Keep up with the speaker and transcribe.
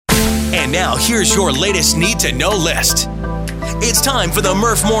And now, here's your latest need-to-know list. It's time for the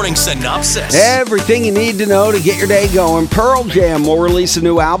Merf Morning Synopsis. Everything you need to know to get your day going. Pearl Jam will release a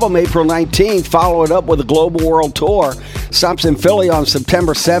new album April 19th, follow it up with a global world tour. Stops in Philly on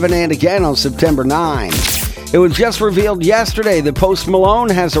September 7 and again on September 9. It was just revealed yesterday that Post Malone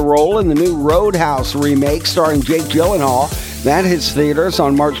has a role in the new Roadhouse remake starring Jake Gyllenhaal. That hits theaters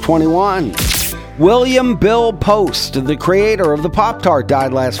on March 21. William Bill Post, the creator of the Pop-Tart,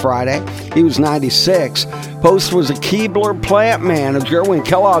 died last Friday. He was 96. Post was a Keebler plant manager when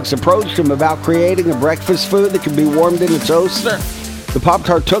Kellogg's approached him about creating a breakfast food that could be warmed in a toaster. The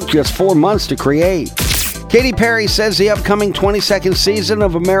Pop-Tart took just 4 months to create. Katy Perry says the upcoming 22nd season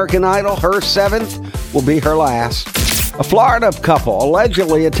of American Idol, her 7th, will be her last. A Florida couple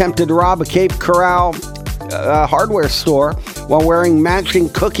allegedly attempted to rob a Cape Coral hardware store while wearing matching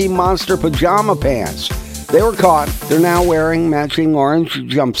Cookie Monster pajama pants. They were caught. They're now wearing matching orange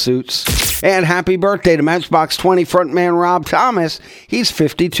jumpsuits. And happy birthday to Matchbox 20 frontman Rob Thomas. He's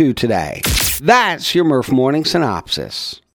 52 today. That's your Merf Morning Synopsis.